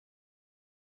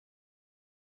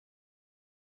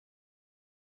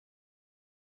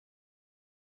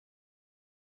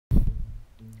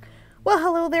Well,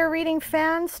 hello there, reading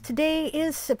fans. Today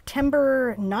is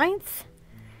September 9th.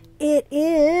 It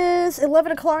is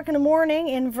 11 o'clock in the morning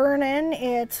in Vernon.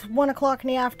 It's 1 o'clock in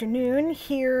the afternoon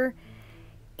here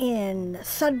in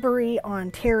Sudbury,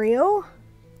 Ontario.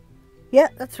 Yeah,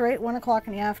 that's right, 1 o'clock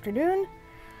in the afternoon.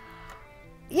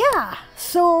 Yeah,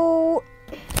 so,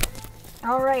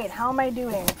 all right, how am I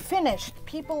doing? Finished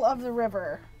People of the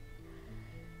River.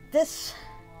 This,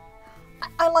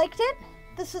 I liked it.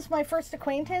 This is my first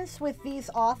acquaintance with these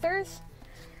authors,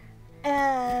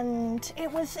 and it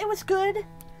was good.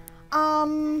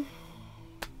 The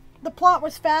plot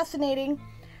was fascinating.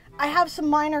 I have some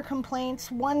minor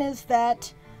complaints. One is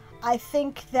that I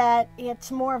think that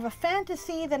it's more of a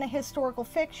fantasy than a historical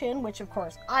fiction, which of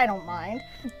course I don't mind.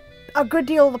 A good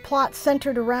deal of the plot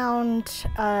centered around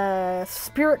a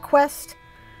spirit quest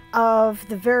of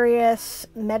the various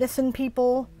medicine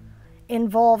people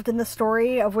involved in the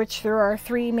story, of which there are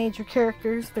three major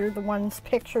characters. They're the ones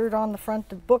pictured on the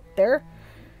front of the book there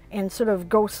in sort of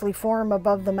ghostly form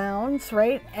above the mounds,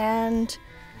 right? And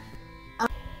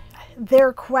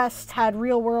their quest had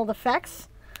real world effects.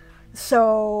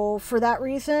 So for that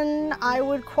reason, I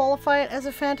would qualify it as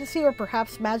a fantasy or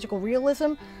perhaps magical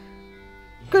realism.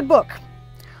 Good book.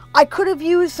 I could have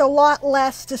used a lot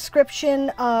less description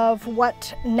of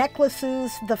what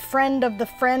necklaces the friend of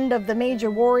the major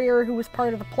warrior who was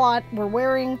part of the plot were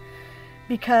wearing,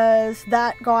 because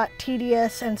that got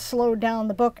tedious and slowed down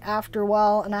the book after a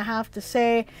while. And I have to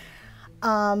say,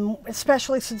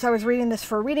 especially since I was reading this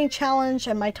for a reading challenge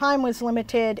and my time was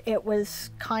limited, it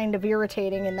was kind of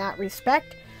irritating in that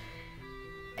respect.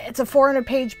 It's a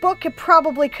 400-page book. It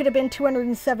probably could have been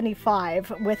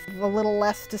 275 with a little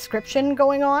less description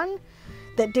going on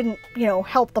that didn't,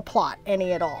 help the plot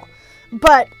any at all.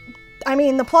 But, I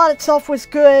mean, the plot itself was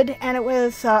good, and it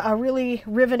was a really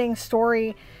riveting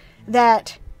story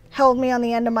that held me on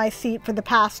the end of my seat for the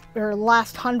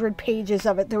last 100 pages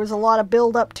of it. There was a lot of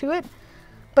build up to it,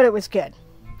 but it was good.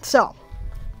 So,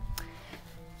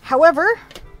 however,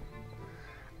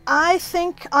 I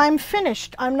think I'm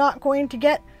finished. I'm not going to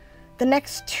get the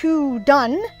next two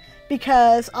done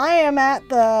because I am at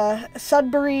the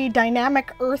Sudbury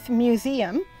Dynamic Earth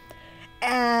Museum,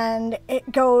 and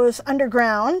it goes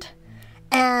underground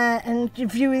and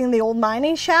viewing the old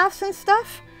mining shafts and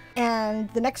stuff. And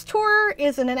the next tour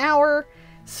is in an hour,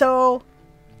 so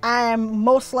I'm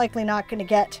most likely not going to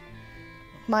get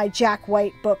my Jack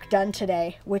White book done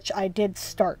today, which I did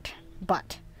start,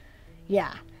 but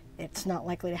yeah, it's not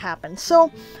likely to happen.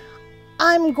 So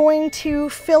I'm going to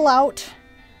fill out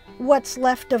what's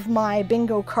left of my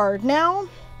bingo card now.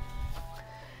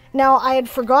 Now, I had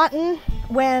forgotten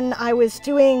when I was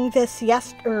doing this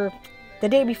the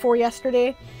day before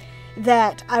yesterday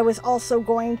that I was also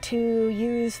going to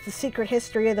use The Secret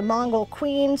History of the Mongol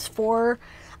Queens for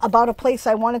about a place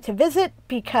I wanted to visit,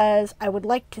 because I would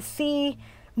like to see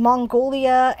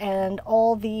Mongolia and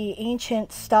all the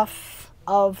ancient stuff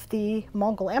of the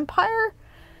Mongol Empire.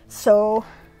 So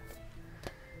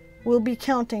we'll be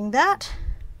counting that.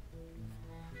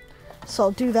 So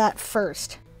I'll do that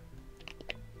first.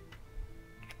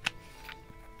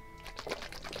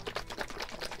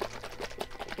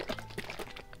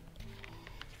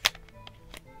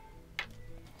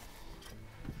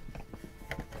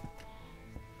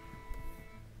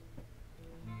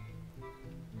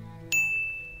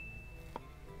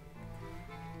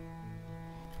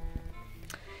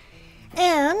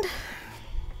 And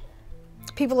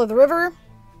People of the River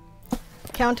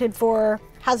counted for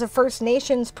has a First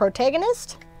Nations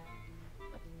protagonist.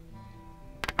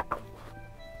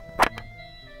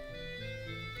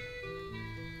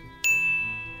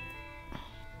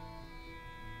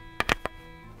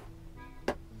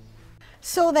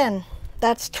 So then,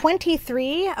 that's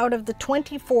 23 out of the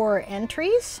 24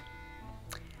 entries.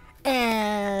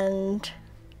 And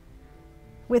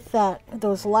with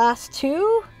those last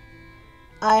two,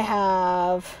 I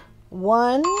have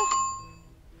 1,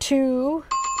 2,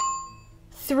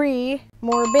 3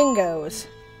 more bingos.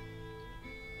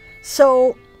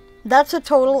 So that's a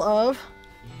total of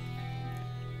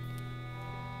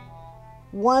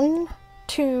 1,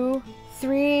 2,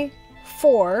 3,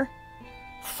 4,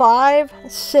 5,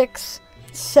 6,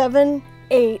 7,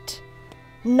 8,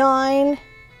 9,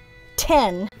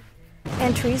 10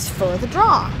 entries for the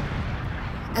draw.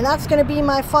 And that's going to be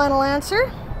my final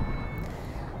answer.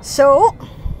 So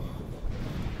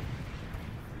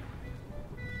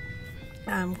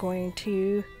I'm going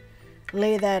to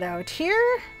lay that out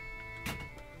here.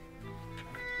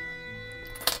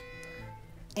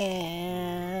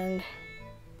 And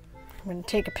I'm going to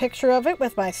take a picture of it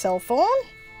with my cell phone.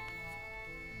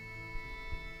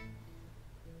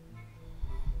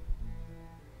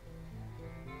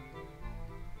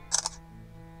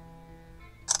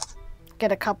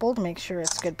 get a couple to make sure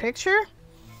it's a good picture.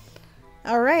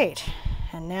 All right,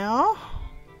 and now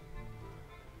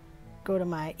go to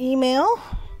my email.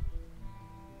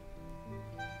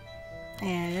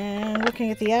 And looking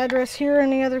at the address here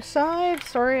on the other side,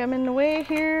 sorry I'm in the way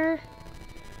here,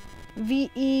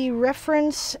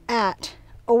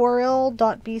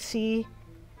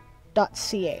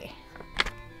 vereference@orl.bc.ca.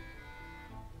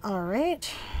 All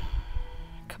right,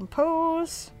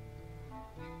 compose,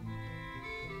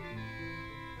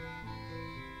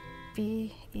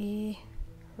 VE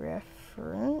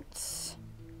reference.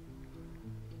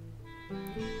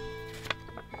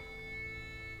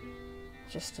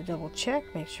 Just to double check,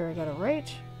 make sure I got it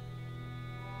right.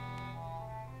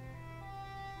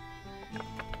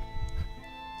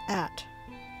 At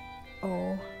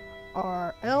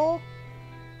orl.bc.ca.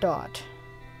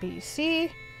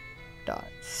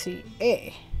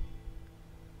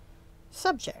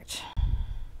 Subject.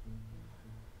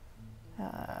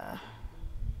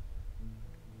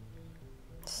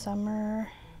 Summer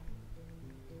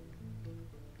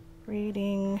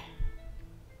Reading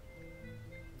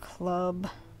Club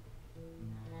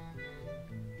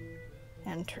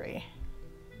entry.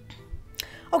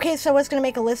 Okay, so I was going to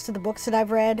make a list of the books that I've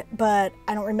read, but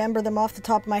I don't remember them off the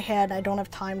top of my head. I don't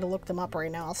have time to look them up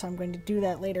right now, so I'm going to do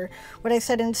that later. What I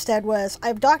said instead was,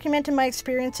 I've documented my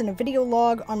experience in a video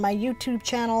log on my YouTube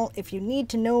channel if you need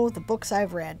to know the books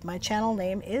I've read. My channel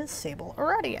name is Sable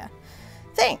Aradia.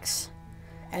 Thanks.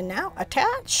 And now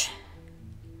attach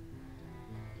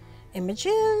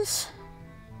images,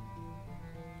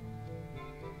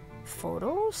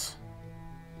 photos,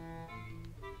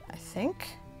 I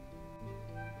think.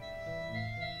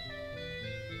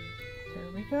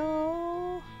 There we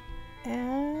go.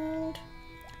 And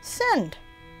send.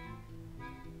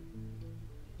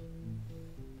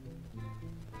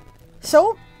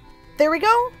 So, there we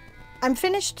go. I'm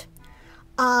finished.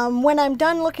 When I'm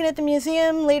done looking at the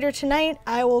museum later tonight,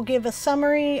 I will give a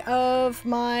summary of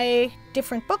my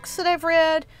different books that I've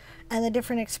read and the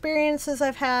different experiences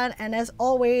I've had, and as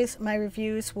always, my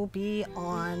reviews will be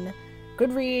on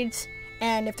Goodreads,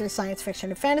 and if there's science fiction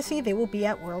and fantasy, they will be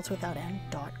at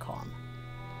worldswithoutend.com.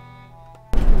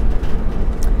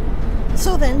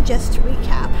 So then, just to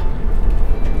recap,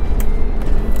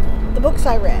 the books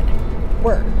I read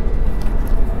were,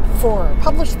 for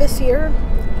published this year,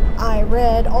 I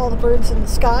read All the Birds in the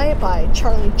Sky by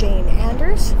Charlie Jane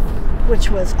Anders, which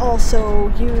was also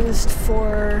used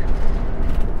for,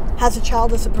 has a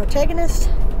child as a protagonist,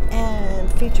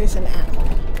 and features an animal.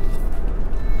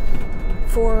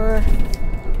 For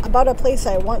About a Place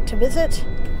I Want to Visit,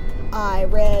 I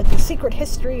read The Secret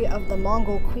History of the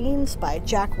Mongol Queens by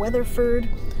Jack Weatherford,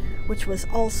 which was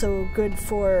also good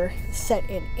for set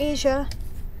in Asia,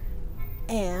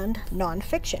 and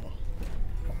nonfiction.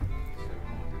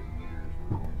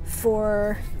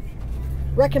 For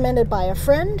Recommended by a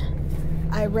Friend,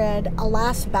 I read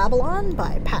Alas Babylon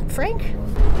by Pat Frank.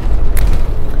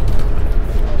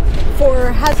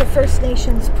 For Has a First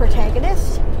Nations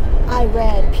Protagonist, I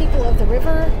read People of the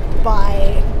River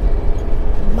by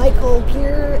Michael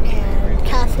Gear and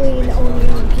Kathleen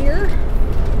O'Neill Gear.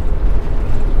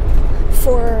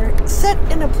 For Set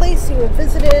in a Place You Have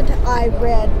Visited, I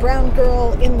read Brown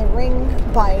Girl in the Ring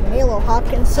by Nalo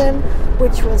Hopkinson,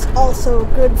 which was also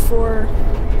good for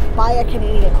by a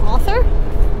Canadian author.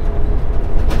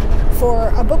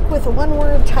 For a book with a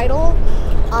one-word title,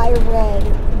 I read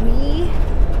We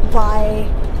by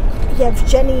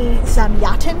Yevgeny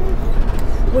Zamyatin,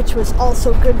 which was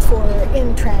also good for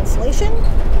in translation.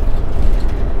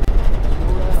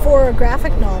 For a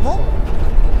graphic novel,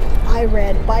 I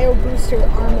read Bio Booster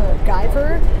Armor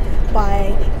Guyver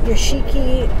by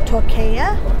Yoshiki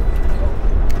Tokeya.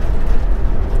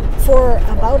 For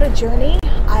About a Journey,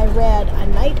 I read A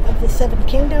Knight of the Seven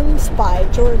Kingdoms by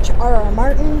George R.R.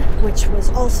 Martin, which was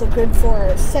also good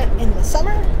for set in the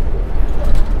summer.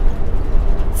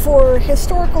 For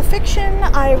historical fiction,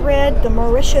 I read The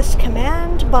Mauritius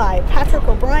Command by Patrick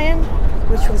O'Brien,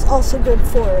 which was also good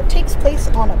for takes place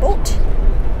on a boat.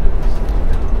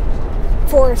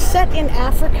 For set in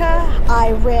Africa,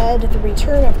 I read The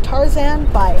Return of Tarzan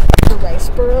by Arthur Rice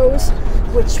Burroughs,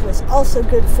 which was also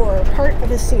good for part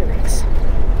of a series.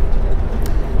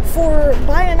 For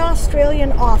by an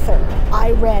Australian author,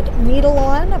 I read Needle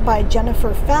On by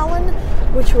Jennifer Fallon,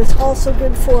 which was also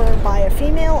good for by a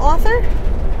female author.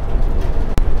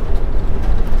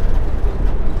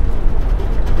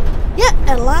 Yeah,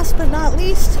 and last but not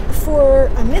least, for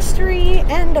a mystery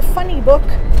and a funny book,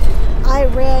 I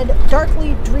read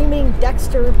Darkly Dreaming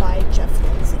Dexter by Jeff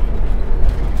Lindsay.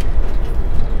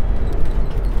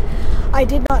 I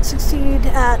did not succeed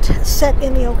at set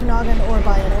in the Okanagan or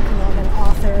by an Okanagan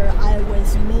author. I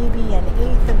was maybe an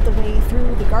eighth of the way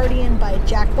through The Guardian by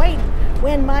Jack White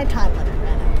when my time limit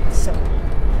ran out. So,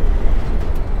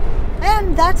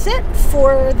 and that's it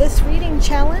for this reading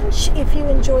challenge. If you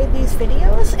enjoyed these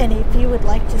videos and if you would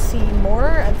like to see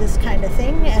more of this kind of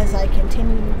thing as I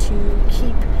continue to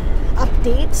keep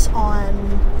updates on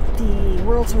the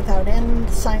Worlds Without End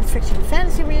science fiction and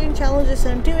fantasy reading challenges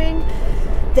that I'm doing,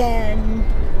 then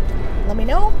let me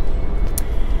know.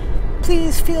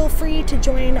 Please feel free to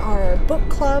join our book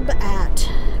club at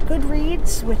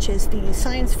Goodreads, which is the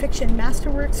Science Fiction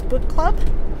Masterworks book club.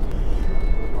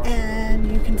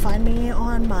 And you can find me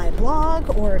on my blog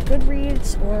or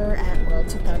Goodreads or at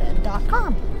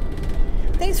worldswithoutend.com.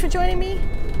 Thanks for joining me.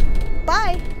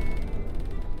 Bye.